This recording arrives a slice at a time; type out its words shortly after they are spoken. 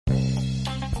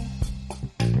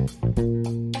Hey,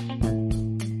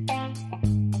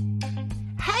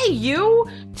 you!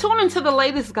 Tune into the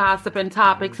latest gossip and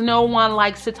topics no one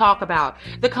likes to talk about.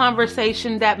 The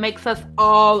conversation that makes us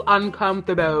all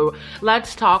uncomfortable.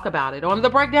 Let's talk about it on the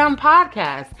Breakdown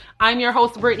Podcast. I'm your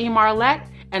host, Brittany Marlette,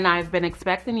 and I've been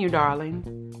expecting you, darling.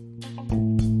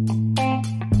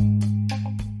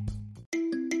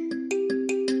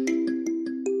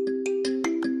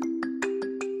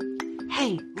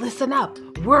 Hey, listen up.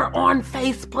 We're on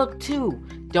Facebook too.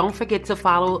 Don't forget to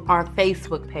follow our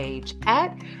Facebook page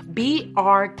at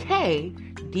BRKDOWN,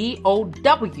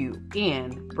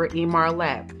 Brittany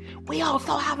Marlette. We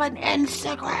also have an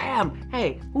Instagram.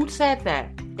 Hey, who said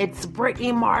that? It's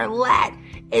Brittany Marlette.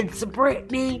 It's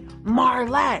Brittany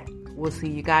Marlette. We'll see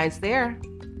you guys there.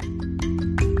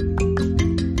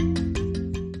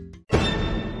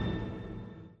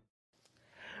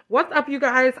 What's up, you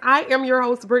guys? I am your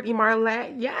host, Brittany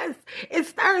Marlette. Yes, it's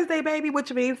Thursday, baby,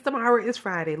 which means tomorrow is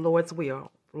Friday. Lord's will,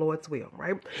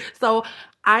 right? So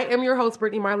I am your host,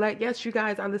 Brittany Marlette. Yes, you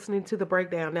guys are listening to The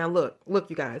Breakdown. Now, look,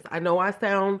 you guys. I know I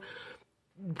sound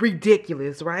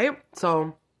ridiculous, right?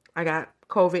 So I got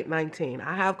COVID-19.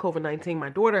 I have COVID-19. My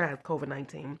daughter has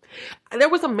COVID-19. There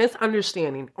was a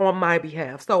misunderstanding on my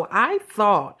behalf. So I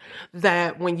thought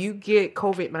that when you get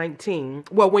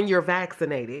COVID-19, well, when you're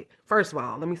vaccinated, first of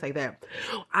all, let me say that.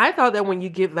 I thought that when you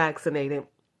get vaccinated,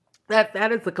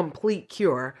 that is a complete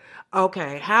cure.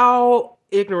 Okay, how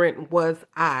ignorant was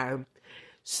I?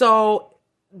 So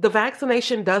the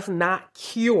vaccination does not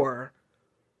cure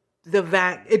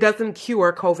it doesn't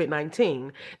cure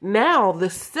COVID-19. Now,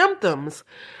 the symptoms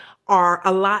are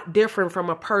a lot different from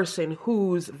a person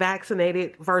who's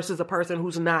vaccinated versus a person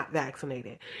who's not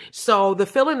vaccinated. So the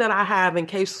feeling that I have, in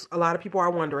case a lot of people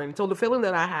are wondering, so the feeling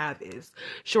that I have is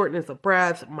shortness of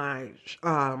breath. My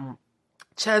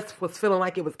chest was feeling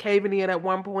like it was caving in at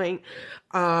one point.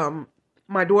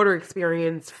 My daughter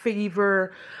experienced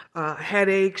fever,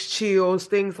 headaches, chills,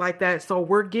 things like that. So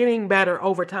we're getting better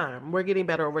over time.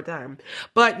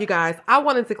 But you guys, I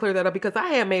wanted to clear that up because I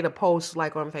had made a post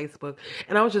like on Facebook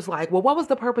and I was just like, well, what was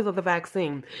the purpose of the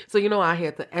vaccine? So, I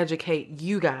had to educate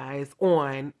you guys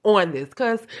on this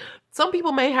because some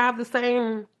people may have the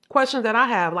same questions that I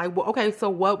have, like, well, okay, so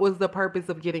what was the purpose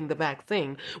of getting the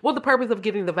vaccine? Well, the purpose of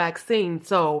getting the vaccine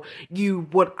so you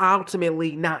would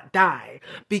ultimately not die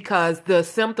because the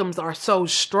symptoms are so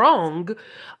strong.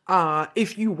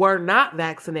 If you were not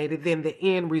vaccinated, then the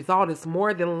end result is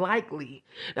more than likely.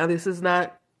 Now, this is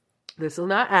not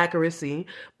accuracy,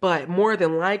 but more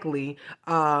than likely,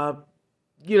 the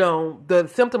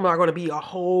symptoms are going to be a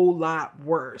whole lot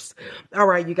worse. All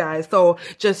right, you guys. So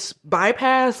just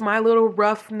bypass my little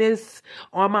roughness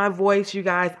on my voice, you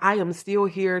guys. I am still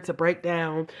here to break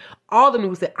down all the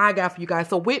news that I got for you guys.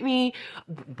 So Whoopi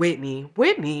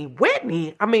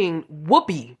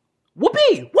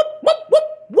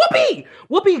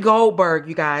Goldberg,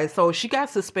 you guys. So she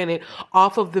got suspended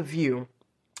off of The View.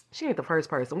 She ain't the first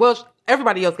person. Well,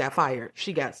 everybody else got fired.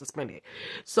 She got suspended.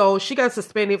 So she got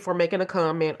suspended for making a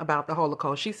comment about the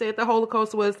Holocaust. She said the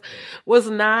Holocaust was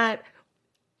not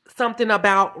something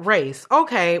about race.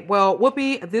 Okay, well,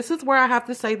 Whoopi, this is where I have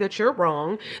to say that you're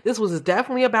wrong. This was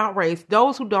definitely about race.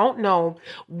 Those who don't know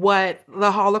what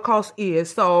the Holocaust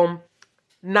is, so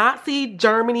Nazi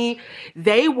Germany,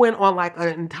 they went on like an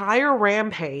entire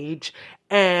rampage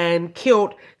and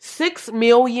killed 6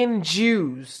 million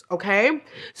Jews, okay?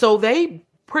 So they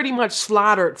pretty much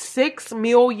slaughtered 6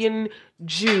 million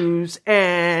Jews,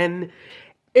 and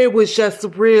it was just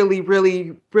really,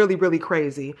 really, really, really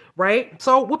crazy, right?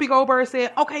 So Whoopi Goldberg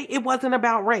said, okay, it wasn't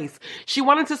about race. She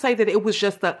wanted to say that it was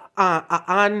just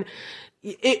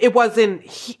it wasn't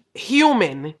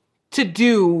human to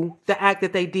do the act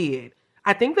that they did.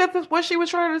 I think that's what she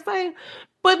was trying to say.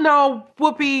 But no,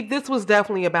 Whoopi, this was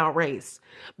definitely about race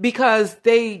because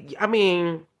they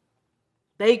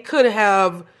could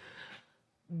have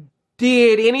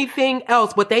did anything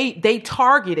else, but they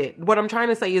targeted, what I'm trying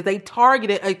to say is they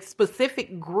targeted a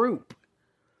specific group.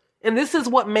 And this is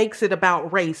what makes it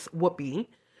about race, Whoopi,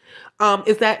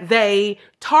 is that they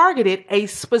targeted a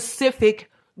specific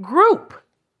group.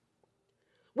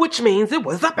 Which means it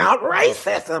was about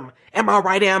racism. Am I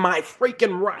right? Am I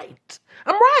freaking right?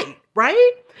 I'm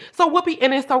right? So Whoopi,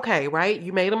 and it's okay, right?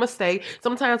 You made a mistake.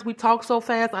 Sometimes we talk so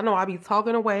fast. I know I be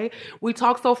talking away. We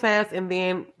talk so fast and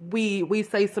then we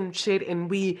say some shit and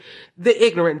the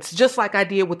ignorance, just like I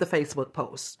did with the Facebook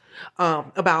post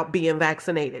about being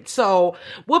vaccinated. So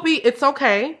Whoopi, it's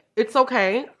okay.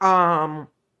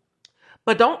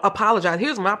 But don't apologize.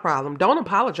 Here's my problem. Don't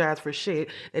apologize for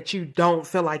shit that you don't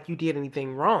feel like you did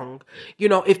anything wrong. You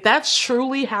know, if that's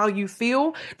truly how you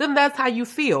feel, then that's how you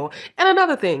feel. And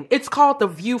another thing, it's called The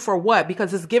View for what?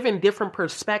 Because it's giving different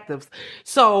perspectives.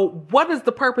 So what is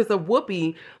the purpose of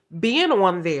Whoopi being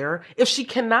on there if she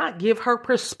cannot give her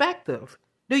perspective?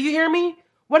 Do you hear me?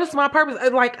 What is my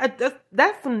purpose? Like,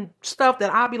 that's some stuff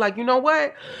that I'll be like, you know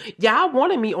what? Y'all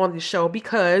wanted me on this show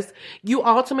because you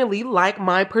ultimately like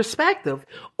my perspective.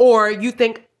 Or you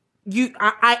think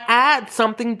I add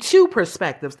something to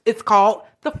perspectives. It's called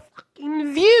the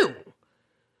fucking view.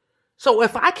 So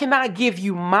if I cannot give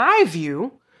you my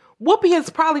view, Whoopi is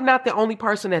probably not the only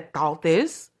person that thought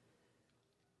this.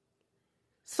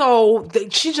 So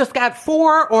she just got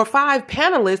 4 or 5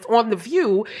 panelists on The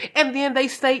View, and then they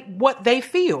state what they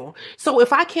feel. So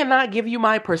if I cannot give you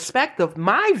my perspective,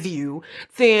 my view,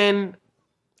 then,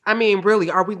 I mean, really,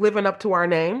 are we living up to our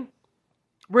name?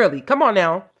 Really? Come on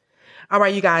now. All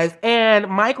right, you guys. And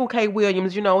Michael K.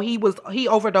 Williams, you know, he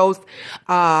overdosed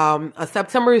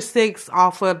September 6th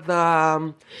off of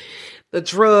the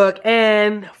drug,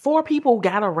 and 4 people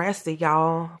got arrested,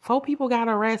 y'all. 4 people got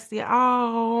arrested.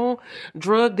 Oh,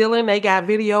 drug dealing. They got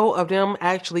video of them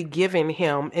actually giving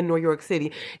him in New York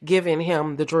City, giving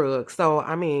him the drug. So,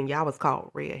 I mean, y'all was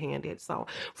caught red-handed. So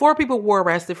 4 people were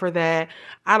arrested for that.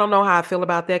 I don't know how I feel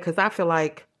about that, because I feel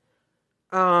like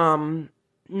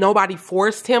nobody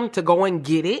forced him to go and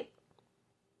get it.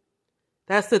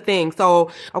 That's the thing.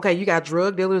 So, okay, you got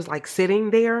drug dealers like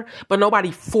sitting there, but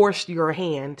nobody forced your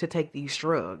hand to take these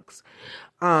drugs.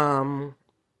 Yeah,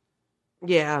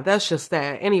 that's just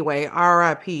that. Anyway,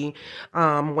 RIP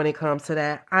when it comes to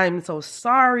that. I'm so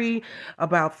sorry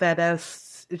about that.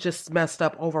 It's just messed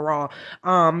up overall.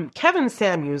 Kevin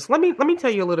Samuels. Let me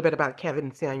tell you a little bit about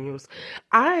Kevin Samuels.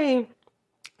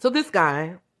 So this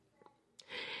guy,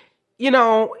 you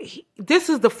know, this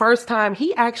is the first time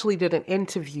he actually did an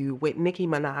interview with Nicki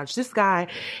Minaj. This guy,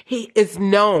 he is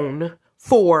known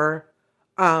for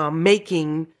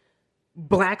making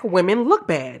Black women look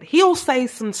bad. He'll say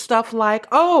some stuff like,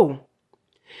 oh,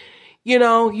 you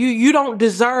know, you don't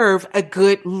deserve a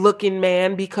good looking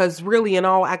man, because really in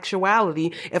all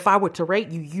actuality, if I were to rate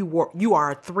you, you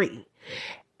are a 3.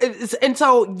 And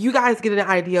so you guys get an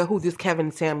idea who this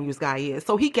Kevin Samuels guy is.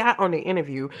 So he got on the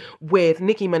interview with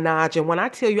Nicki Minaj. And when I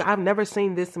tell you, I've never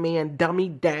seen this man dummy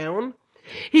down.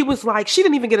 He was like, she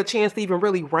didn't even get a chance to even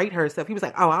really rate herself. He was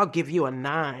like, oh, I'll give you a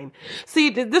 9.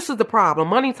 See, this is the problem.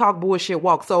 Money talk, bullshit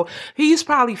walk. So he's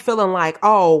probably feeling like,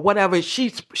 oh, whatever.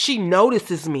 She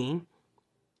notices me.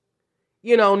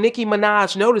 You know, Nicki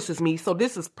Minaj notices me. So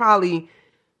this is probably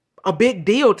a big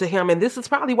deal to him, and this is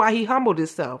probably why he humbled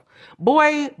himself.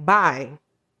 Boy, bye.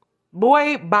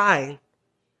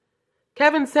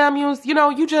 Kevin Samuels, you know,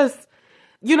 he just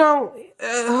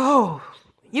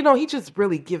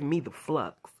really give me the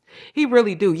flux. He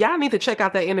really do. Y'all need to check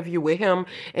out that interview with him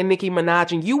and Nicki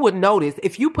Minaj, and you would notice,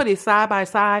 if you put it side by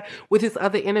side with his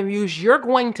other interviews, you're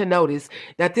going to notice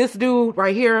that this dude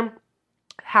right here,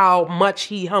 how much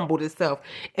he humbled himself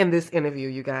in this interview,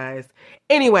 you guys.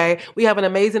 Anyway, we have an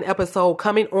amazing episode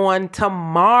coming on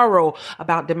tomorrow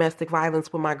about domestic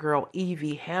violence with my girl,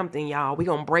 Evie Hampton, y'all. We're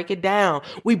going to break it down.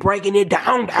 We breaking it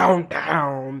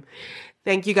down.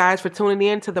 Thank you guys for tuning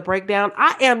in to The Breakdown.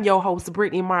 I am your host,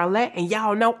 Brittany Marlette, and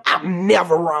y'all know I'm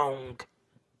never wrong.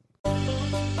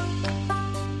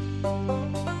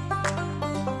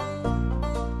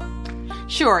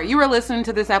 Sure, you were listening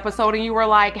to this episode and you were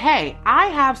like, hey, I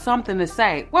have something to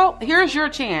say. Well, here's your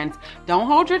chance. Don't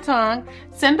hold your tongue.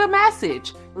 Send a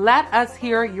message. Let us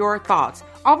hear your thoughts.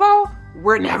 Although,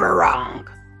 we're never wrong.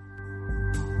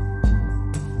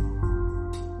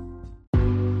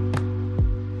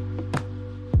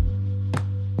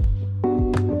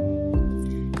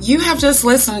 You have just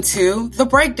listened to The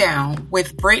Breakdown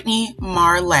with Brittany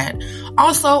Marlette.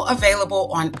 Also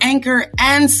available on Anchor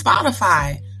and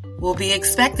Spotify. We'll be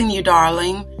expecting you,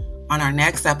 darling, on our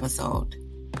next episode.